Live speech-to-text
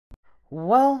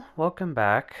Well, welcome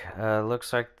back.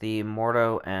 Looks like the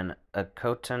Murdo and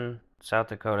Dakota, South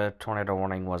Dakota tornado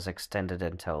warning was extended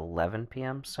until 11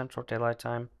 p.m. Central Daylight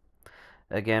Time.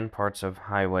 Again, parts of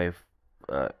Highway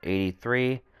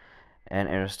 83 and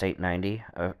Interstate 90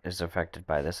 is affected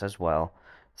by this as well.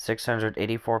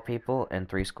 684 people and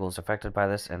 3 schools affected by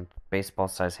this, and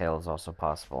baseball-sized hail is also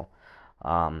possible.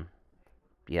 Um,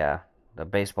 yeah, the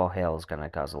baseball hail is going to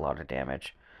cause a lot of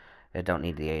damage. It don't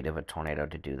need the aid of a tornado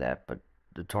to do that, but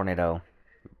the tornado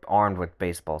armed with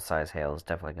baseball size hail is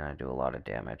definitely going to do a lot of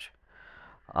damage.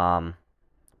 Um,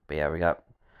 but yeah, we got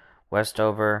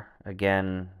Westover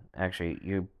again. Actually,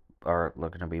 you are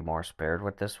looking to be more spared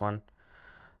with this one.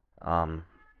 Um,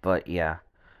 but yeah,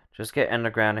 just get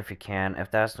underground if you can. If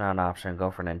that's not an option,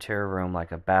 go for an interior room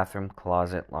like a bathroom,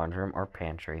 closet, laundry room, or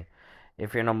pantry.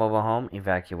 If you're in a mobile home,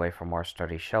 evacuate for more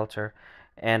sturdy shelter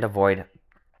and avoid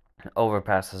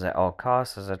overpasses at all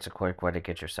costs, as that's a quick way to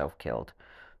get yourself killed.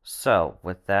 So,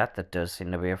 with that, that does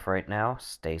seem to be it for right now.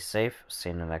 Stay safe. See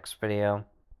you in the next video.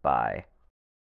 Bye.